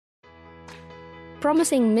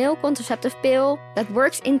promising male contraceptive pill that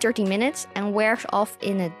works in 30 minutes and wears off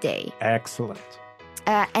in a day. Excellent.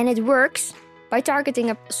 And it works by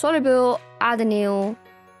targeting a soluble adenyl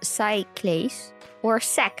cyclase, or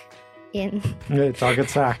SAC in... Target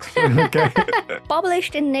sacs. Okay.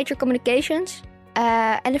 Published in Nature Communications.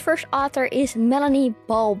 And the first author is Melanie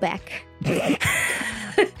Ballbeck.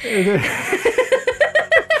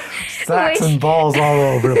 Sacks and balls all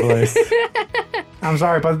over the place. I'm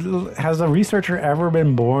sorry, but has a researcher ever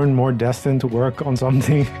been born more destined to work on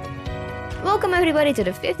something? Welcome everybody to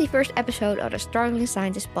the 51st episode of the Struggling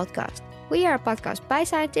Scientist podcast. We are a podcast by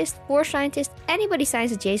scientists, for scientists, anybody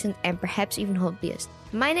science adjacent, and perhaps even hobbyists.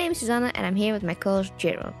 My name is Susanne and I'm here with my co-host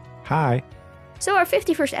Gerald. Hi. So our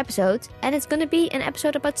 51st episode, and it's gonna be an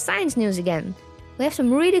episode about science news again. We have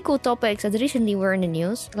some really cool topics that recently were in the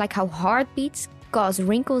news, like how heartbeats cause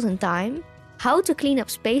wrinkles in time, how to clean up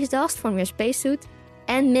space dust from your spacesuit,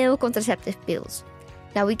 and male contraceptive pills.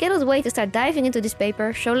 Now we cannot wait to start diving into this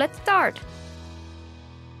paper, so let's start!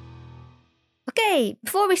 Okay,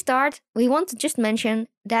 before we start, we want to just mention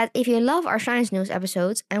that if you love our science news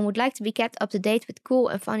episodes and would like to be kept up to date with cool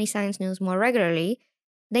and funny science news more regularly,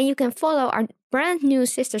 then you can follow our brand new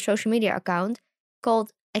sister social media account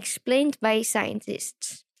called Explained by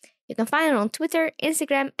Scientists. You can find it on Twitter,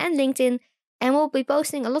 Instagram, and LinkedIn, and we'll be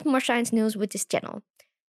posting a lot more science news with this channel.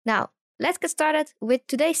 Now, let's get started with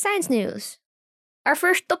today's science news. Our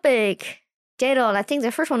first topic. Jadol, I think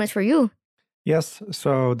the first one is for you. Yes,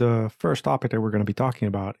 so the first topic that we're going to be talking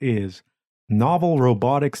about is novel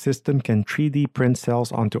robotic system can 3D print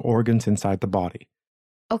cells onto organs inside the body.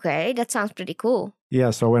 Okay, that sounds pretty cool.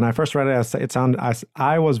 Yeah, so when I first read it,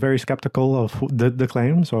 I was very skeptical of the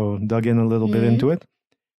claim, so dug in a little bit into it.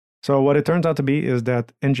 So what it turns out to be is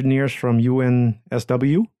that engineers from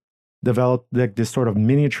UNSW developed this sort of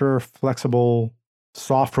miniature, flexible,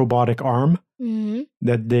 soft robotic arm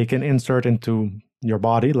that they can insert into your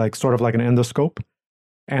body, like sort of like an endoscope.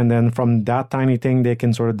 And then from that tiny thing, they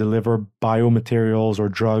can sort of deliver biomaterials or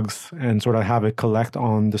drugs and sort of have it collect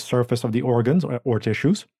on the surface of the organs or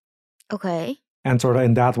tissues. Okay. And sort of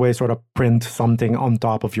in that way, sort of print something on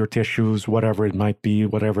top of your tissues, whatever it might be,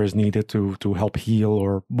 whatever is needed to help heal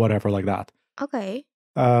or whatever like that. Okay.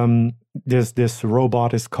 This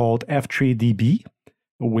robot is called F3DB,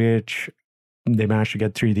 which they managed to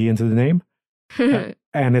get 3D into the name.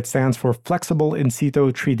 And it stands for Flexible In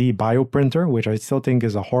Situ 3D Bioprinter, which I still think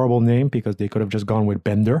is a horrible name because they could have just gone with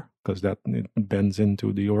Bender, because it bends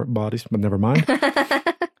into the bodies, but never mind.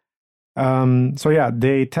 So yeah,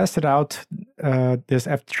 they tested out this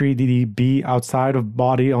F3DB outside of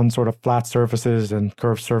body on sort of flat surfaces and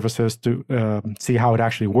curved surfaces to see how it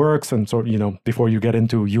actually works, and sort of, before you get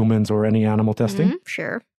into humans or any animal testing.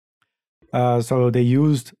 Sure. So they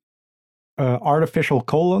used artificial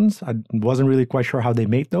colons. I wasn't really quite sure how they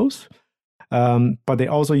made those, but they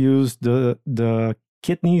also used the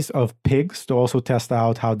kidneys of pigs to also test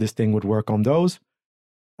out how this thing would work on those.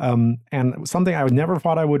 And something I never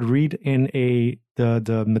thought I would read in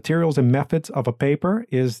the materials and methods of a paper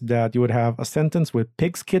is that you would have a sentence with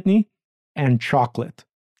pig's kidney and chocolate.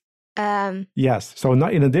 Yes. So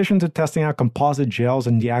not in addition to testing out composite gels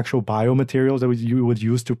and the actual biomaterials that you would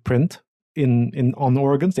use to print on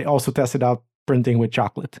organs, they also tested out printing with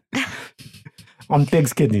chocolate on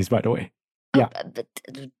pig's kidneys, by the way. Yeah.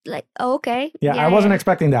 Okay. Yeah, I wasn't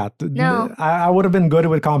expecting that. No. I would have been good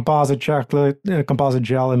with composite chocolate, composite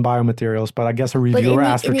gel, and biomaterials, but I guess a reviewer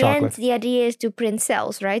asked for chocolate. In the end, the idea is to print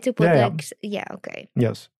cells, right? To put okay.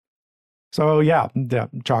 Yes. So yeah,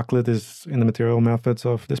 chocolate is in the material methods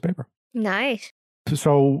of this paper. Nice.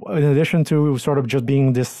 So in addition to sort of just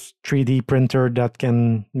being this 3D printer that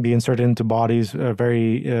can be inserted into bodies not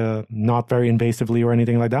very invasively or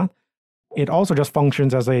anything like that, it also just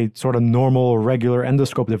functions as a sort of normal, regular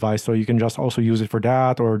endoscope device. So you can just also use it for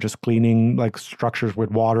that, or just cleaning like structures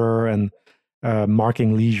with water and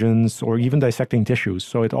marking lesions or even dissecting tissues.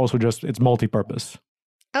 So it's multi-purpose.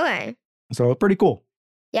 Okay. So pretty cool.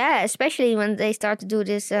 Yeah, especially when they start to do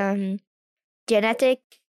this genetic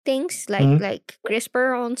things like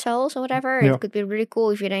CRISPR on cells or whatever. It could be really cool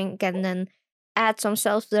if you can then add some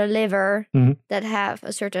cells to the liver that have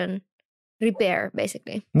a certain repair,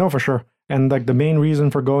 basically. No, for sure. And like the main reason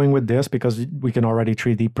for going with this, because we can already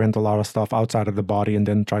 3D print a lot of stuff outside of the body and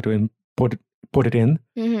then try to put it in.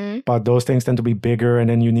 But those things tend to be bigger, and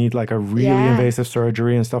then you need like a really invasive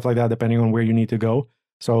surgery and stuff like that, depending on where you need to go.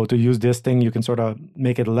 So to use this thing, you can sort of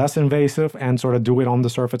make it less invasive and sort of do it on the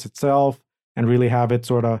surface itself, and really have it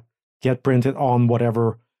sort of get printed on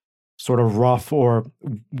whatever sort of rough or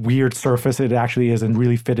weird surface it actually is, and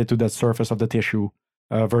really fit it to that surface of the tissue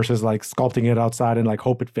versus like sculpting it outside and like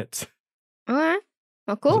hope it fits.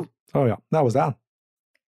 Oh, cool. So yeah, that was that.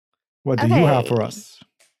 What do you have for us?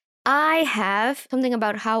 I have something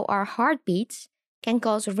about how our heartbeats can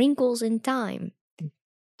cause wrinkles in time.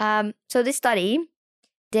 So this study,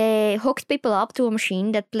 they hooked people up to a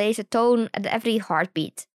machine that plays a tone at every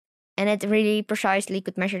heartbeat. And it really precisely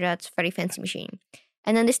could measure that. It's a very fancy machine.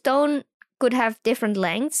 And then this tone could have different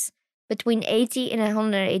lengths between 80 and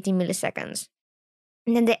 180 milliseconds.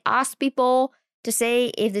 And then they asked people to say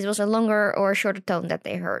if this was a longer or a shorter tone that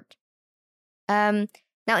they heard.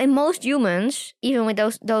 Now, in most humans, even with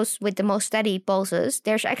those with the most steady pulses,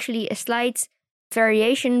 there's actually a slight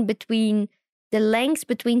variation between the lengths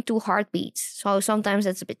between two heartbeats. So sometimes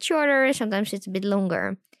it's a bit shorter, sometimes it's a bit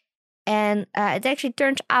longer. And it actually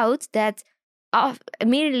turns out that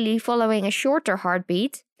immediately following a shorter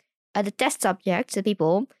heartbeat, the test subjects, the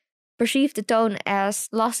people, perceived the tone as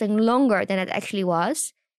lasting longer than it actually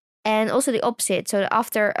was. And also the opposite. So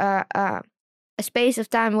after a space of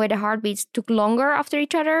time where the heartbeats took longer after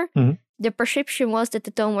each other, the perception was that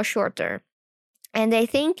the tone was shorter. And they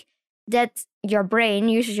think that your brain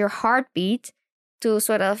uses your heartbeat to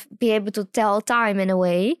sort of be able to tell time in a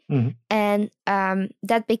way. And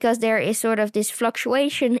that because there is sort of this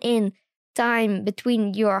fluctuation in time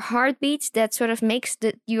between your heartbeats that sort of makes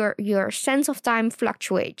your sense of time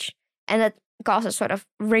fluctuate. And that causes sort of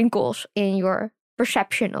wrinkles in your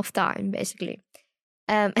perception of time, basically.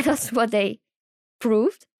 And that's what they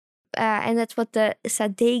proved. And that's what the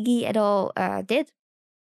Sadeghi et al. Did.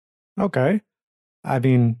 Okay. I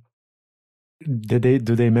mean, do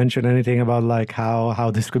they mention anything about like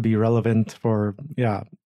how this could be relevant for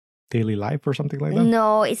daily life or something like that?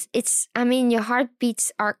 No, it's I mean, your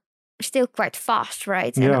heartbeats are still quite fast,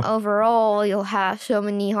 right? And overall you'll have so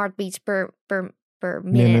many heartbeats per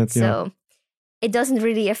minute. So it doesn't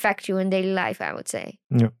really affect you in daily life, I would say.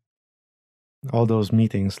 Yeah. All those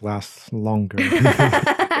meetings last longer.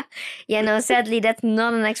 Sadly, that's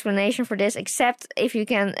not an explanation for this, except if you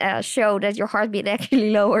can show that your heartbeat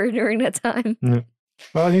actually lower during that time. Yeah.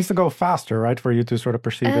 Well, it needs to go faster, right, for you to sort of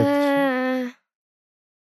perceive it.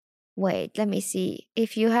 Wait, let me see.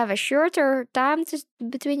 If you have a shorter time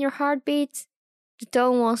between your heartbeats, the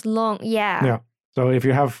tone was long. Yeah. Yeah. So if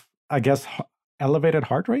you have, I guess, elevated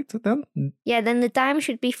heart rate then? Yeah, then the time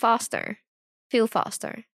should be faster. Feel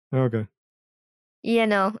faster. Okay.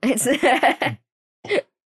 It's...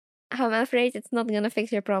 I'm afraid it's not going to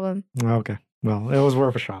fix your problem. Okay. Well, it was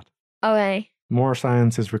worth a shot. Okay. More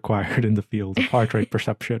science is required in the field of heart rate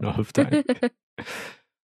perception of time.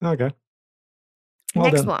 Okay. Well,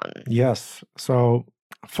 Next then, one. Yes. So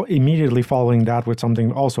immediately following that with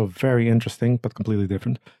something also very interesting, but completely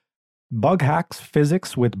different. Bug hacks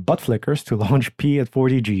physics with butt flickers to launch pee at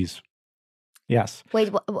 40 Gs. Yes.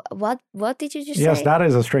 Wait, what did you just say? Yes, that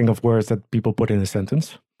is a string of words that people put in a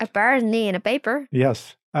sentence. Apparently in a paper.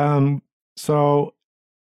 Yes. So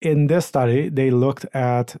in this study, they looked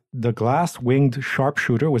at the glass-winged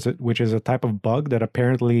sharpshooter, which is a type of bug that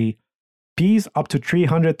apparently pees up to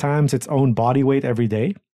 300 times its own body weight every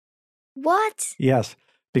day. What? Yes,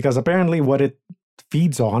 because apparently what it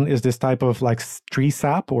feeds on is this type of like tree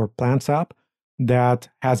sap or plant sap that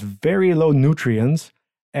has very low nutrients,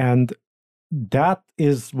 and that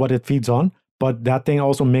is what it feeds on. But that thing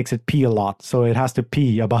also makes it pee a lot. So it has to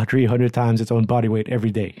pee about 300 times its own body weight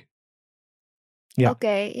every day. Yeah.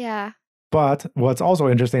 Okay, yeah. But what's also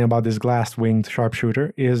interesting about this glass-winged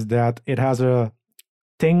sharpshooter is that it has a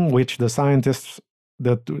thing which the scientists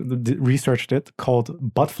that researched it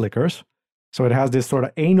called butt flickers. So it has this sort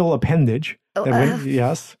of anal appendage.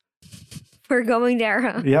 Yes. We're going there,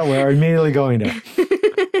 huh? Yeah, we're immediately going there.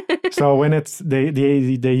 So when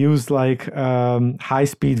they use like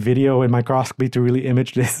high-speed video and microscopy to really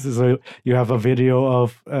image this. So you have a video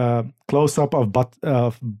of close-up of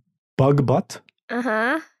bug butt.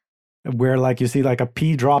 Where like you see like a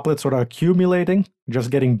pee droplet sort of accumulating, just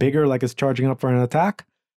getting bigger, like it's charging up for an attack.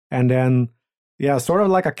 And then, sort of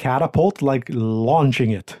like a catapult, like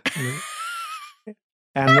launching it.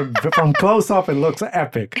 And from close up, it looks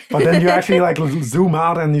epic. But then you actually like zoom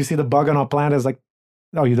out and you see the bug on a plant. It's like,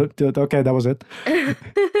 oh, you do it. Okay, that was it.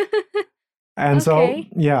 And so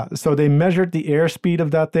they measured the airspeed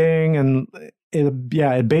of that thing, and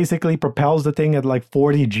it basically propels the thing at like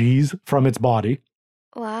 40 Gs from its body.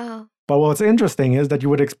 Wow. But what's interesting is that you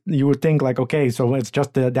would think like, okay, so it's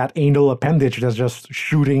just that anal appendage that's just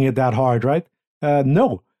shooting it that hard, right?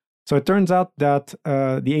 No. So it turns out that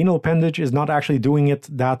the anal appendage is not actually doing it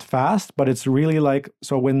that fast, but it's really like,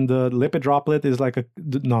 so when the lipid droplet is like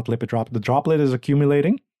the droplet is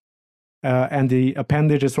accumulating and the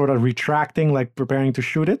appendage is sort of retracting, like preparing to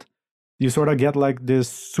shoot it, you sort of get like this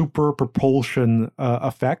super propulsion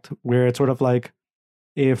effect where it's sort of like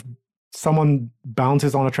if someone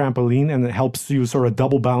bounces on a trampoline and it helps you sort of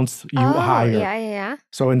double bounce you higher. Yeah.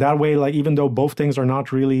 So in that way, like even though both things are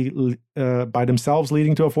not really by themselves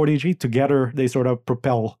leading to a 40G, together they sort of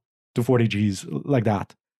propel to 40Gs like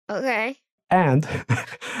that. Okay. And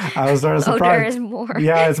I was sort of surprised. There is more.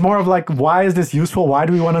 Yeah, it's more of like, why is this useful? Why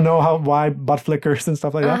do we want to know why butt flickers and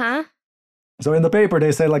stuff like that? So in the paper,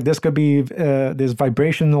 they say like this could be this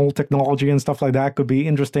vibrational technology and stuff like that could be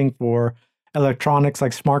interesting for electronics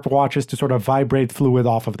like smartwatches to sort of vibrate fluid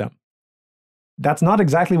off of them. That's not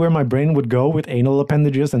exactly where my brain would go with anal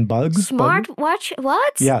appendages and bugs. Smartwatch?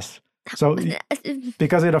 What? Yes. So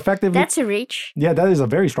because it effectively... That's a reach. Yeah, that is a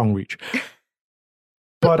very strong reach.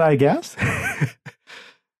 But I guess...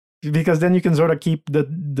 because then you can sort of keep the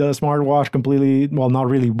smartwatch completely, well, not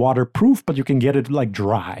really waterproof, but you can get it like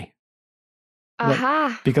dry.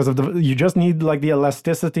 Like, because of you just need like the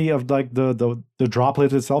elasticity of like the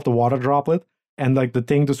droplet itself, the water droplet, and like the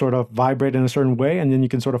thing to sort of vibrate in a certain way, and then you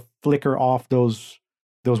can sort of flicker off those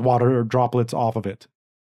water droplets off of it.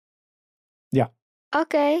 Yeah.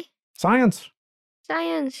 Okay. Science.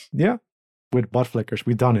 Yeah. With butt flickers,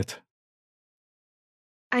 we've done it.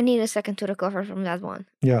 I need a second to recover from that one.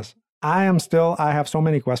 Yes. I have so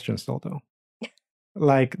many questions still though.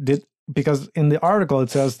 Like because in the article it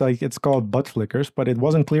says like it's called butt flickers, but it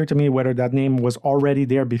wasn't clear to me whether that name was already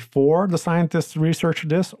there before the scientists researched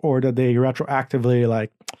this or that they retroactively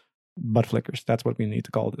like butt flickers. That's what we need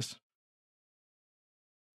to call this.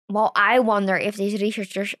 Well, I wonder if these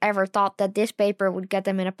researchers ever thought that this paper would get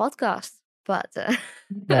them in a podcast. But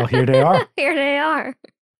well, here they are. Here they are.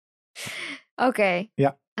 Okay.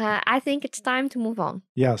 Yeah. I think it's time to move on.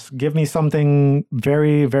 Yes. Give me something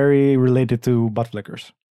very, very related to butt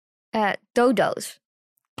flickers. Dodos.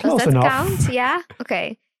 Close Does that enough. count? Yeah?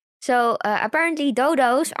 Okay. So apparently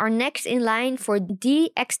dodos are next in line for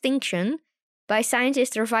de-extinction by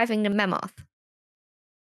scientists reviving the mammoth.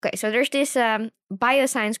 Okay, so there's this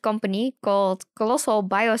bioscience company called Colossal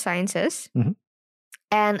Biosciences. Mm-hmm.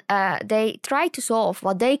 And they try to solve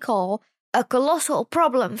what they call a colossal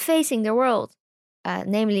problem facing the world,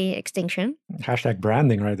 namely extinction. Hashtag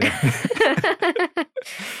branding right there.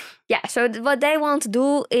 Yeah, so what they want to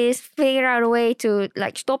do is figure out a way to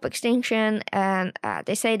like stop extinction. And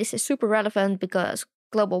they say this is super relevant because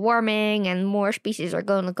global warming and more species are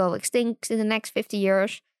going to go extinct in the next 50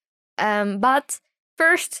 years. But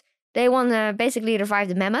first, they want to basically revive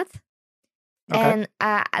the mammoth. Okay.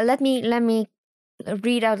 And let me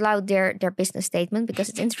read out loud their business statement because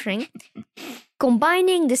it's interesting.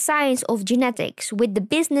 Combining the science of genetics with the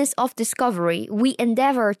business of discovery, we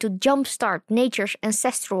endeavor to jumpstart nature's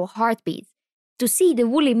ancestral heartbeat, to see the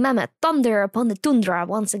woolly mammoth thunder upon the tundra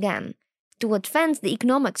once again, to advance the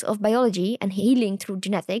economics of biology and healing through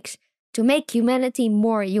genetics, to make humanity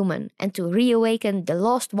more human, and to reawaken the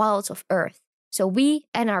lost wilds of Earth, so we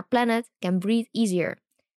and our planet can breathe easier.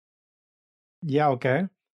 Yeah, okay.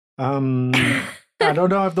 I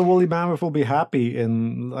don't know if the woolly mammoth will be happy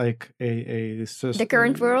in like the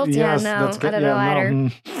current world. Yes, yeah, no, I don't know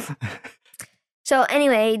either. So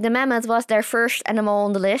anyway, the mammoth was their first animal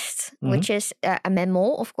on the list, which is a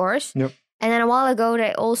mammal, of course. Yep. And then a while ago,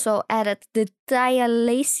 they also added the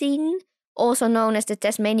thylacine, also known as the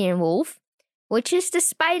Tasmanian wolf, which is,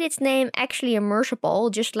 despite its name, actually a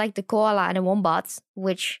marsupial, just like the koala and the wombat,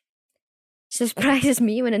 which surprises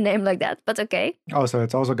me with a name like that, but okay. Oh, so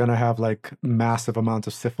it's also going to have like massive amounts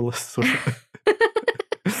of syphilis.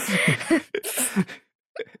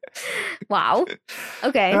 Wow.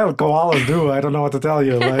 Okay. Well, koalas do. I don't know what to tell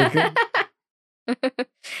you. Like,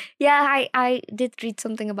 yeah, I did read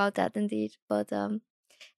something about that indeed. But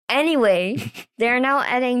anyway, they're now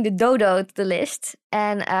adding the dodo to the list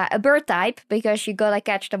and a bird type because you gotta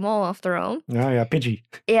catch them all after all. Yeah, Pidgey.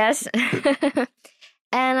 Yes.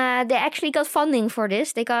 And they actually got funding for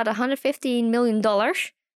this. They got $115 million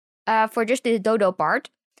for just the dodo part.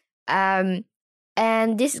 And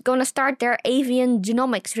this is going to start their avian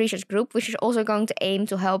genomics research group, which is also going to aim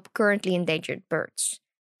to help currently endangered birds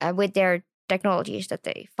with their technologies that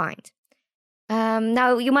they find.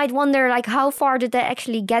 Now, you might wonder, like, how far did they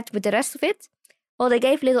actually get with the rest of it? Well, they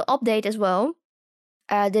gave a little update as well.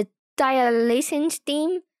 The thylacine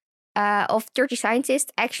team of 30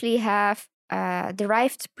 scientists actually have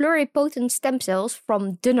derived pluripotent stem cells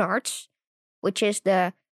from Dunards, which is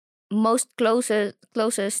the most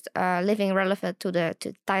closest living relative to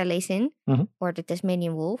thylacine or the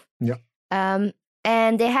Tasmanian wolf. Yeah.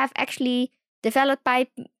 And they have actually developed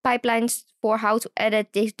pipelines for how to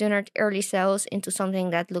edit these Dunard early cells into something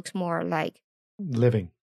that looks more like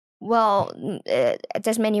living. Well, a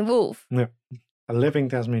Tasmanian wolf. Yeah, a living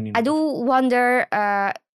Tasmanian wolf. I do wonder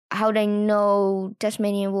how they know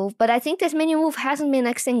Tasmanian wolf. But I think Tasmanian wolf hasn't been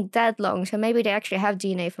extinct that long, so maybe they actually have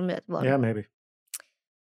DNA from that one. Yeah, maybe.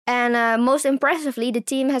 And most impressively, the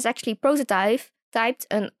team has actually prototyped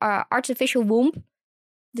an artificial womb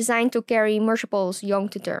designed to carry marsupials young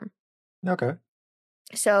to term. Okay.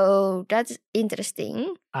 So that's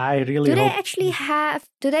interesting. I really do they actually have?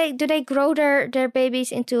 Do they grow their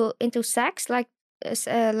babies into sacs like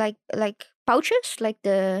pouches like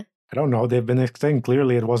the? I don't know. They've been extinct.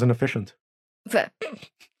 Clearly, it wasn't efficient.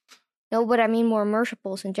 No, but I mean more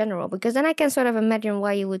marsupials in general, because then I can sort of imagine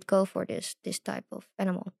why you would go for this type of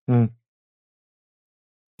animal.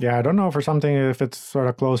 Yeah, I don't know for something if it's sort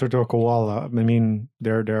of closer to a koala. I mean,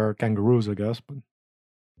 they're kangaroos, I guess. But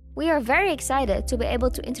we are very excited to be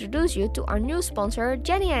able to introduce you to our new sponsor,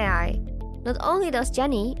 Jenny AI. Not only does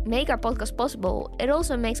Jenny make our podcast possible, it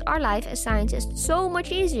also makes our life as scientists so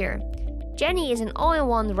much easier. Jenny is an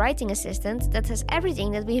all-in-one writing assistant that has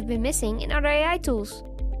everything that we've been missing in other AI tools.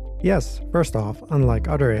 Yes, first off, unlike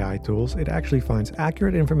other AI tools, it actually finds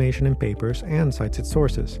accurate information in papers and cites its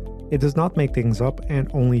sources. It does not make things up and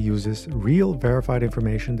only uses real verified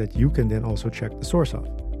information that you can then also check the source of.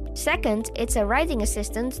 Second, it's a writing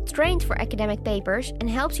assistant trained for academic papers and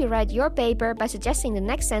helps you write your paper by suggesting the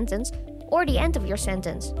next sentence or the end of your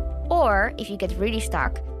sentence. Or, if you get really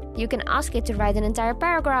stuck, you can ask it to write an entire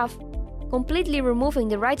paragraph, completely removing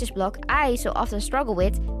the writer's block I so often struggle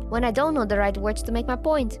with when I don't know the right words to make my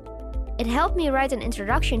point. It helped me write an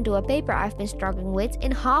introduction to a paper I've been struggling with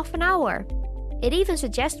in half an hour. It even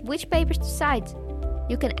suggests which papers to cite.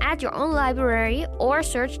 You can add your own library or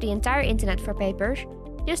search the entire internet for papers.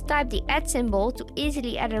 Just type the add symbol to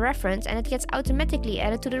easily add a reference and it gets automatically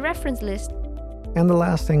added to the reference list. And the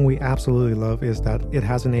last thing we absolutely love is that it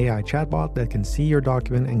has an AI chatbot that can see your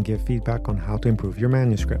document and give feedback on how to improve your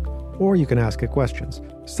manuscript. Or you can ask it questions,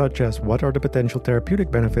 such as what are the potential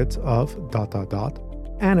therapeutic benefits of ...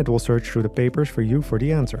 and it will search through the papers for you for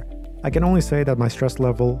the answer. I can only say that my stress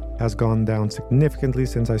level has gone down significantly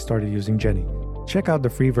since I started using Jenny. Check out the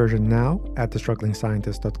free version now at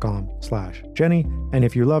thestrugglingscientist.com/Jenny, and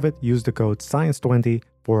if you love it, use the code SCIENCE20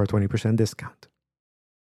 for a 20% discount.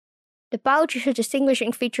 The pouch is a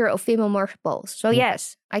distinguishing feature of female marsupials, so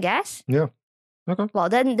yes, I guess? Yeah, okay. Well,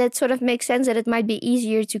 then that sort of makes sense that it might be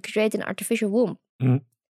easier to create an artificial womb.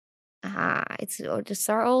 This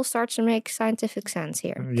all starts to make scientific sense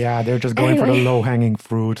here. Yeah, they're just going for the low-hanging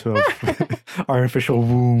fruit of artificial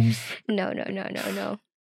wombs. No.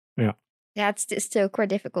 Yeah. That's still quite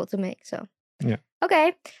difficult to make, so. Yeah.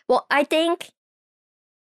 Okay, well, I think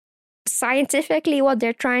scientifically what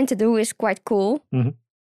they're trying to do is quite cool.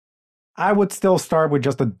 I would still start with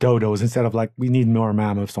just the dodos instead of we need more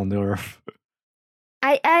mammoths on the earth.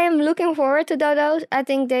 I am looking forward to dodos. I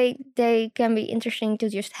think they can be interesting to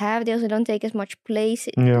just have. They also don't take as much place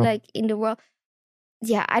in the world.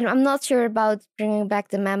 Yeah, I'm not sure about bringing back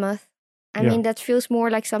the mammoth. I mean, that feels more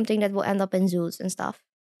like something that will end up in zoos and stuff.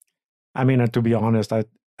 I mean, to be honest, I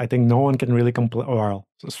think no one can really complain. Well,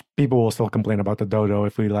 people will still complain about the dodo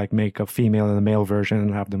if we make a female and a male version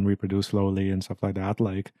and have them reproduce slowly and stuff like that.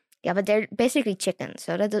 Yeah, but they're basically chickens,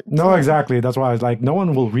 so that. No, exactly. That's why it's no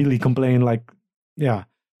one will really complain. Yeah,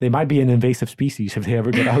 they might be an invasive species if they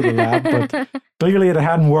ever get out of the lab, but clearly it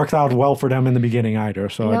hadn't worked out well for them in the beginning either.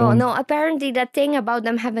 So no. Apparently, that thing about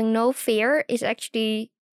them having no fear is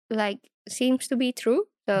actually seems to be true.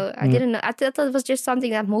 So I didn't know. I thought it was just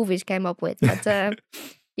something that movies came up with, but no.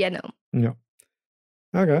 Yeah.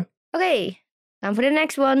 Okay. Okay. Time for the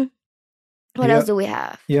next one. What else do we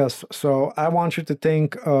have? Yes. So I want you to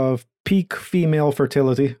think of peak female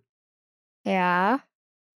fertility. Yeah.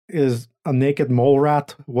 Is a naked mole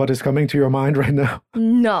rat what is coming to your mind right now?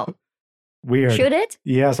 No. Weird. Should it?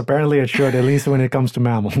 Yes, apparently it should, at least when it comes to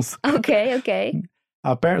mammals. Okay.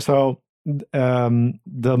 So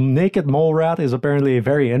the naked mole rat is apparently a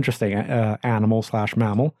very interesting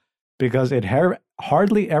animal/mammal because it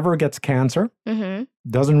hardly ever gets cancer,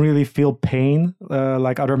 doesn't really feel pain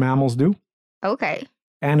like other mammals do. Okay.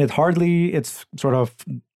 And its sort of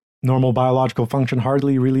normal biological function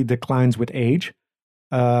hardly really declines with age.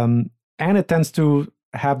 And it tends to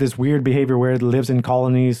have this weird behavior where it lives in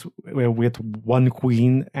colonies with one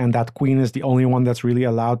queen, and that queen is the only one that's really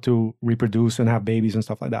allowed to reproduce and have babies and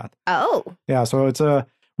stuff like that. Oh. Yeah, so it's a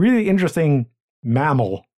really interesting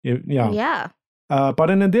mammal. Yeah. But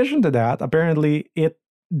in addition to that, apparently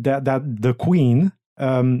that the queen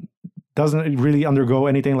doesn't really undergo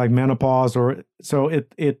anything like menopause, so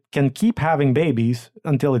it can keep having babies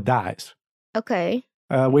until it dies. Okay.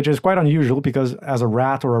 Which is quite unusual because as a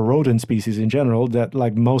rat or a rodent species in general, that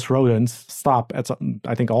most rodents stop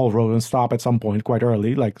I think all rodents stop at some point quite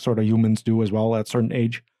early, like sort of humans do as well at a certain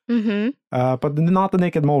age. but not the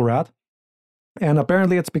naked mole rat. And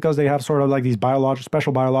apparently it's because they have sort of like these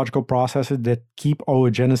special biological processes that keep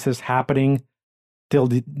oogenesis happening till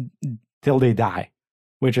they die,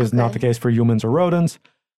 which is not the case for humans or rodents.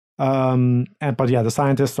 But yeah, the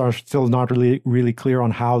scientists are still not really clear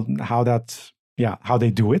on how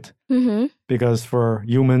they do it. Because for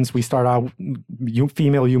humans,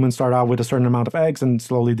 female humans start out with a certain amount of eggs and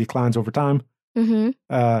slowly declines over time.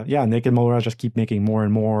 Naked mole rats just keep making more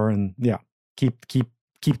and more, and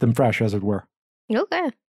keep them fresh, as it were.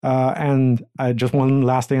 Okay. And just one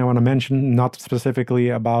last thing I want to mention, not specifically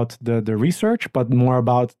about the research, but more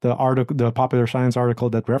about the Popular Science article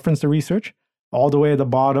that referenced the research. All the way at the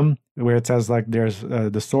bottom, where it says like there's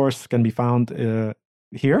the source can be found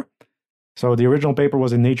here. So the original paper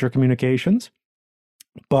was in Nature Communications,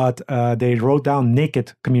 but they wrote down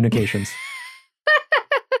Naked Communications.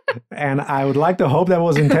 And I would like to hope that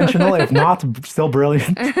was intentional. If not, still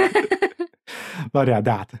brilliant. But yeah,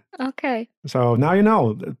 that. Okay. So now you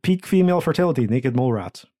know, peak female fertility, naked mole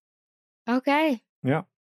rats. Okay. Yeah.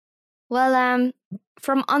 Well,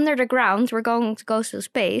 from under the ground, we're going to go to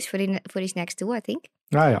space for these next two, I think.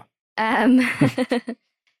 Ah, yeah.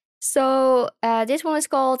 So this one is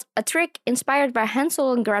called "A Trick Inspired by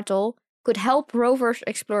Hansel and Gretel Could Help Rovers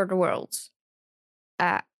Explore the Worlds."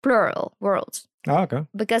 Plural, worlds. Oh, okay.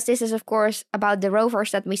 Because this is, of course, about the rovers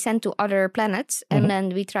that we send to other planets, and then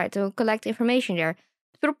we try to collect information there.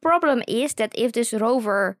 The problem is that if this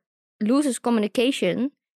rover loses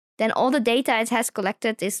communication, then all the data it has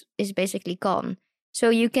collected is basically gone. So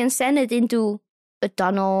you can send it into a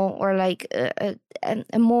tunnel or like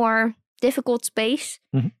a more difficult space.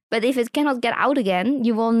 But if it cannot get out again,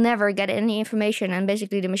 you will never get any information, and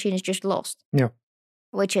basically the machine is just lost. Yeah.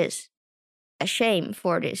 Which is a shame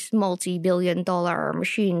for these multi-billion-dollar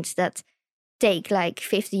machines that take like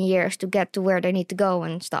 15 years to get to where they need to go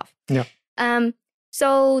and stuff. Yeah.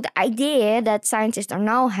 So the idea that scientists are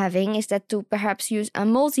now having is that to perhaps use a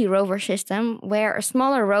multi-rover system where a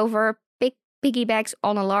smaller rover piggybacks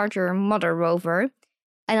on a larger mother rover,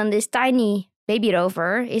 and then this tiny baby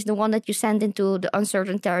rover is the one that you send into the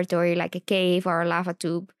uncertain territory like a cave or a lava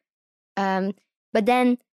tube. But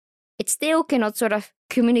then it still cannot sort of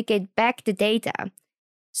communicate back the data.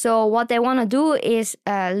 So what they want to do is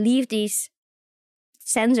leave these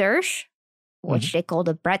sensors, which they call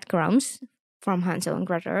the breadcrumbs from Hansel and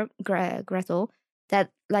Gretel,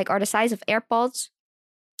 that like are the size of AirPods,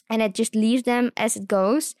 and it just leaves them as it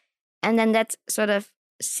goes. And then that sort of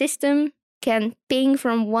system can ping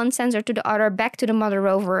from one sensor to the other, back to the mother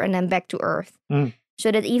rover, and then back to Earth.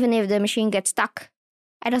 So that even if the machine gets stuck,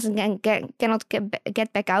 it cannot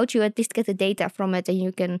get back out, you at least get the data from it, and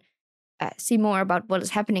you can see more about what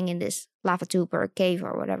is happening in this lava tube or cave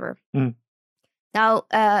or whatever. Now,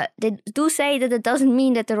 they do say that it doesn't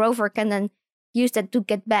mean that the rover can then use that to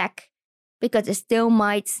get back, because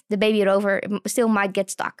the baby rover still might get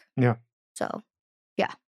stuck. Yeah. So,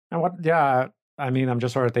 yeah. And I'm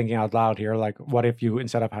just sort of thinking out loud here, like, what if you,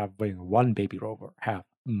 instead of having one baby rover, have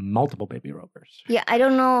multiple baby rovers? Yeah, I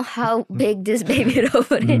don't know how big this baby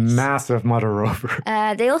rover is. Massive mother rover.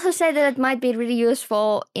 They also say that it might be really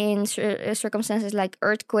useful in circumstances like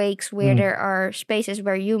earthquakes, where there are spaces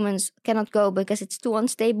where humans cannot go because it's too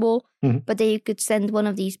unstable. But then you could send one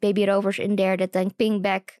of these baby rovers in there that then ping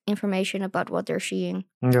back information about what they're seeing.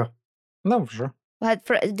 Yeah, no, for sure. But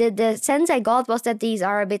for the sense I got was that these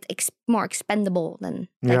are a bit more expendable than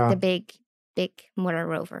the big mother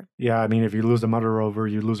rover. Yeah, I mean, if you lose the mother rover,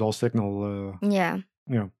 you lose all signal. Yeah.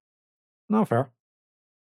 No, fair.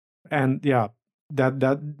 And yeah,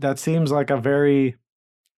 that seems like a very,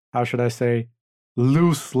 how should I say,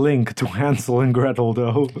 loose link to Hansel and Gretel,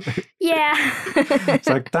 though. Yeah. It's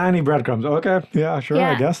like tiny breadcrumbs. Okay, yeah, sure,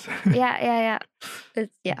 I guess. Yeah.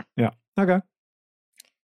 Yeah, okay.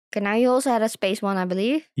 Okay, now you also had a space one, I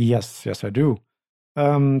believe. Yes, I do.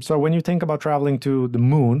 So when you think about traveling to the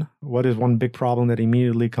moon, what is one big problem that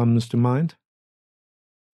immediately comes to mind?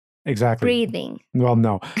 Exactly. Breathing. Well,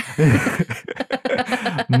 no.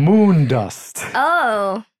 Moon dust.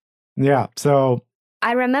 Oh. Yeah, so...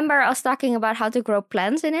 I remember us talking about how to grow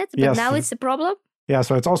plants in it, but now it's a problem? Yeah,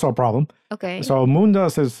 so it's also a problem. Okay. So moon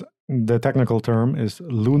dust is, the technical term is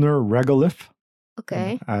lunar regolith.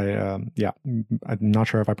 Okay. I'm not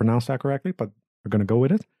sure if I pronounced that correctly, but we're going to go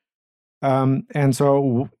with it. And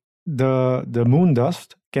so the moon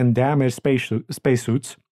dust can damage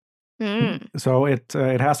spacesuits. So it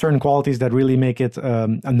has certain qualities that really make it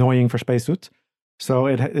annoying for spacesuits. So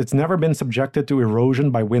it's never been subjected to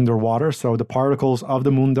erosion by wind or water. So the particles of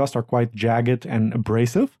the moon dust are quite jagged and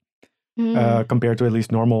abrasive compared to at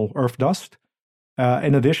least normal Earth dust.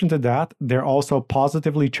 In addition to that, they're also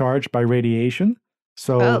positively charged by radiation.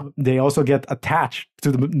 So they also get attached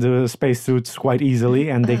to the spacesuits quite easily,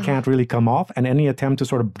 and they can't really come off. And any attempt to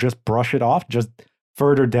sort of just brush it off just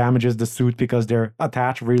further damages the suit because they're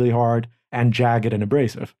attached really hard and jagged and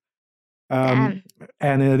abrasive. And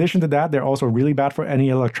in addition to that, they're also really bad for any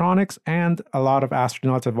electronics. And a lot of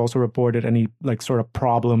astronauts have also reported any like sort of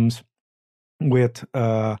problems with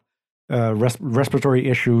respiratory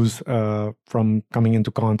issues from coming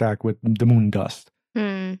into contact with the moon dust.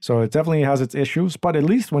 So it definitely has its issues, but at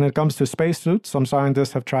least when it comes to spacesuits, some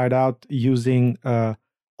scientists have tried out using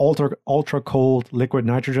ultra cold liquid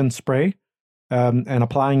nitrogen spray and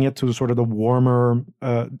applying it to sort of the warmer.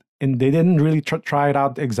 And they didn't really try it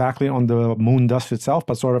out exactly on the moon dust itself,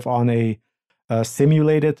 but sort of on a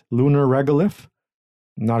simulated lunar regolith.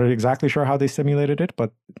 Not exactly sure how they simulated it,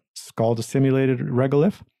 but it's called a simulated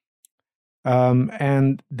regolith.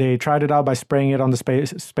 And they tried it out by spraying it on the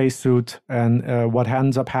spacesuit. And what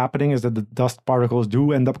ends up happening is that the dust particles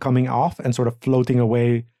do end up coming off and sort of floating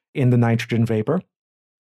away in the nitrogen vapor.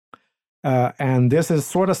 And this is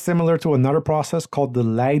sort of similar to another process called the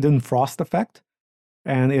Leiden-Frost effect.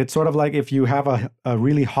 And it's sort of like if you have a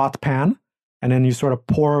really hot pan and then you sort of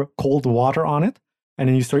pour cold water on it, and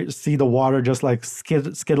then you see the water just like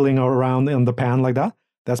skittling around in the pan like that.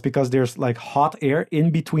 That's because there's like hot air in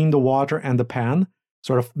between the water and the pan,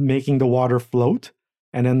 sort of making the water float.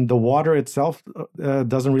 And then the water itself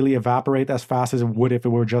doesn't really evaporate as fast as it would if it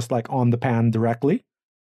were just like on the pan directly.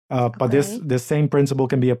 But this same principle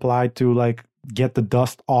can be applied to like get the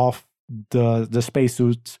dust off the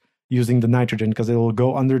spacesuits using the nitrogen, because it will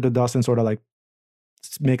go under the dust and sort of like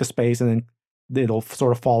make a space, and then it'll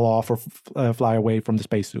sort of fall off or fly away from the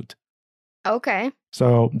spacesuit. Okay.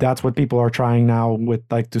 So that's what people are trying now with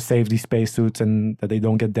like to save these spacesuits and that they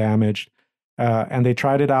don't get damaged. And they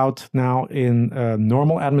tried it out now in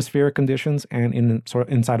normal atmospheric conditions and in sort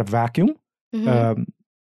of inside a vacuum. And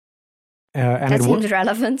that seems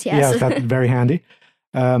relevant. Yes. Yes, that's very handy.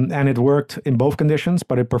 And it worked in both conditions,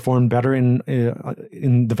 but it performed better in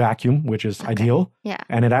the vacuum, which is ideal. Yeah.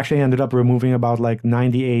 And it actually ended up removing about like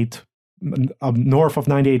north of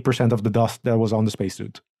 98% of the dust that was on the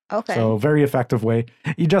spacesuit. Okay. So very effective way.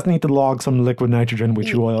 You just need to log some liquid nitrogen with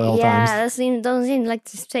you at all times. Yeah, that doesn't seem like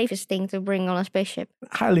the safest thing to bring on a spaceship.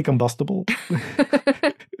 Highly combustible.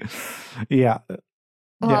 Yeah.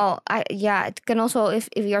 Well, it can also, if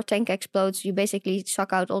your tank explodes, you basically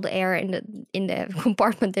suck out all the air in the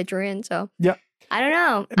compartment that you're in. So yeah, I don't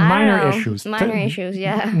know. Minor issues.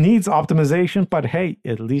 Yeah. Needs optimization, but hey,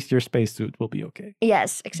 at least your spacesuit will be okay.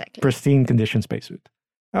 Yes, exactly. Pristine condition spacesuit.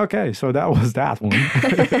 Okay, so that was that one.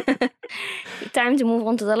 Time to move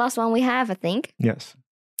on to the last one we have, I think. Yes.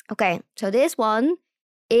 Okay, so this one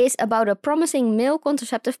is about a promising male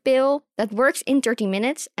contraceptive pill that works in 30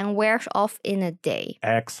 minutes and wears off in a day.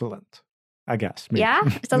 Excellent, I guess. Maybe. Yeah?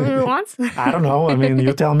 Is that what we want? I don't know. I mean,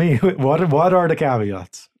 you tell me. What are the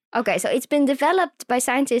caveats? Okay, so it's been developed by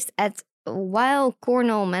scientists at Weill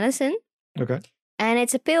Cornell Medicine. Okay. And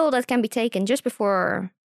it's a pill that can be taken just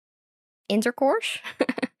before intercourse.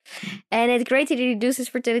 And it greatly reduces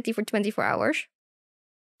fertility for 24 hours.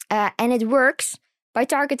 And it works by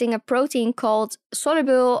targeting a protein called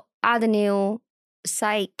soluble adenyl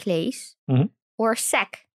cyclase, or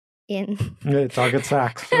SAC in... Yeah, target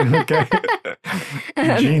sacs. Okay.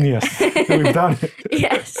 Genius. We've done it.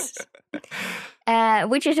 Yes.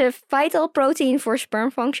 Which is a vital protein for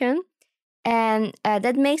sperm function. And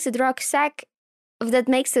that makes the drug SAC... That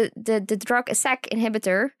makes the drug a SAC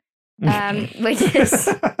inhibitor, which is...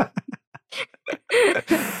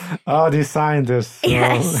 Oh, these scientists.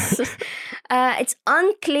 Yes. It's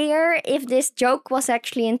unclear if this joke was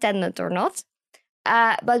actually intended or not,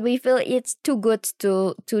 but we feel it's too good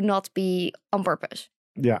to not be on purpose.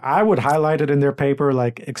 Yeah, I would highlight it in their paper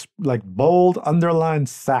like bold, underlined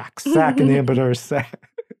SAC inhibitor SAC.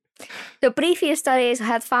 The previous studies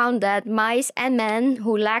had found that mice and men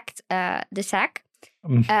who lacked the SAC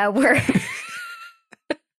were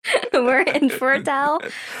infertile,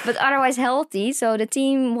 but otherwise healthy. So the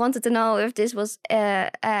team wanted to know if this was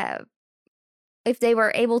if they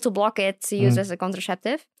were able to block it to use as a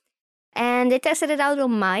contraceptive. And they tested it out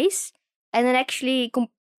on mice, and it actually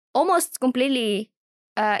almost completely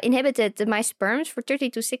inhibited the mice sperms for 30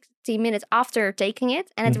 to 60 minutes after taking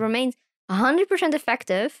it, and it remained 100%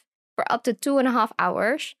 effective for up to 2.5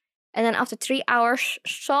 hours. And then after 3 hours,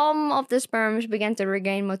 some of the sperms began to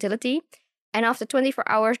regain motility. And after 24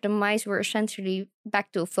 hours, the mice were essentially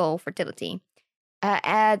back to full fertility.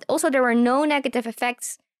 And also, there were no negative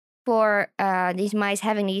effects for these mice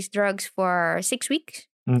having these drugs for 6 weeks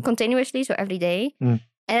continuously, so every day.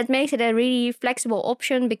 And it makes it a really flexible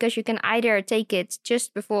option because you can either take it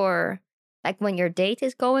just before, like when your date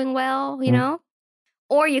is going well, you know,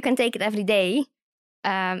 or you can take it every day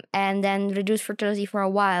and then reduce fertility for a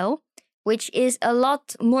while, which is a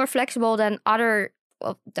lot more flexible than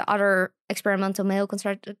the other experimental male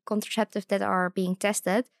contraceptives that are being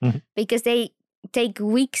tested because they take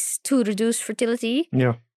weeks to reduce fertility.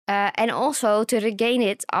 Yeah. And also to regain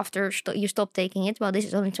it after you stop taking it. Well, this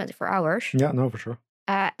is only 24 hours. Yeah, no, for sure.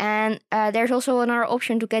 And there's also another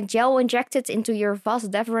option to get gel injected into your vas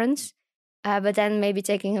deferens. But then maybe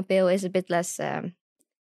taking a pill is a bit less,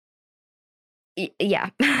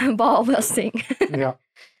 ball busting. Yeah.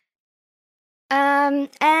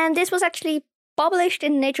 And this was actually published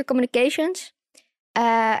in Nature Communications.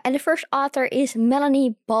 And the first author is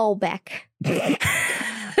Melanie Ballbeck.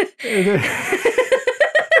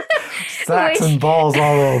 Sacks and balls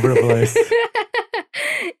all over the place.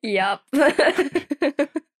 Yup.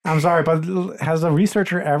 I'm sorry, but has a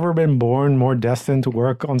researcher ever been born more destined to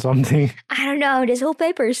work on something? I don't know. This whole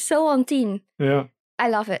paper is so on teen. Yeah. I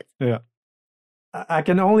love it. Yeah. I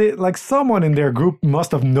can only, like, someone in their group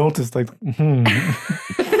must have noticed, like,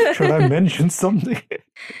 should I mention something?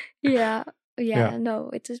 Yeah. No,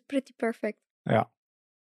 it is pretty perfect. Yeah.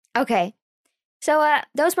 Okay. So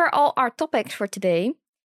those were all our topics for today.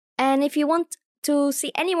 And if you want to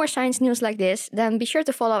see any more science news like this, then be sure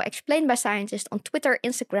to follow Explained by Scientists on Twitter,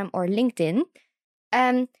 Instagram, or LinkedIn.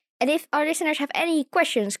 And if our listeners have any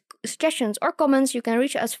questions, suggestions, or comments, you can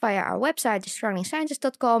reach us via our website,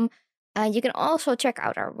 thestrugglingscientist.com. You can also check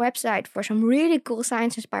out our website for some really cool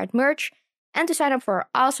science-inspired merch and to sign up for our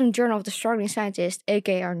awesome Journal of the Struggling Scientist,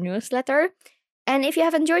 aka our newsletter. And if you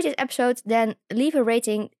have enjoyed this episode, then leave a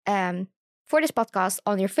rating for this podcast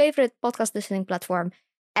on your favorite podcast listening platform,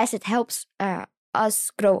 as it helps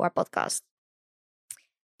us grow our podcast.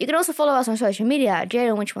 You can also follow us on social media.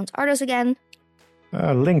 Jadon, which ones are those again?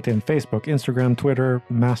 LinkedIn, Facebook, Instagram, Twitter,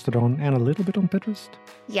 Mastodon, and a little bit on Pinterest.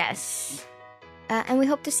 Yes. And we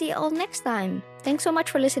hope to see you all next time. Thanks so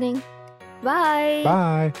much for listening. Bye.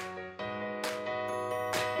 Bye.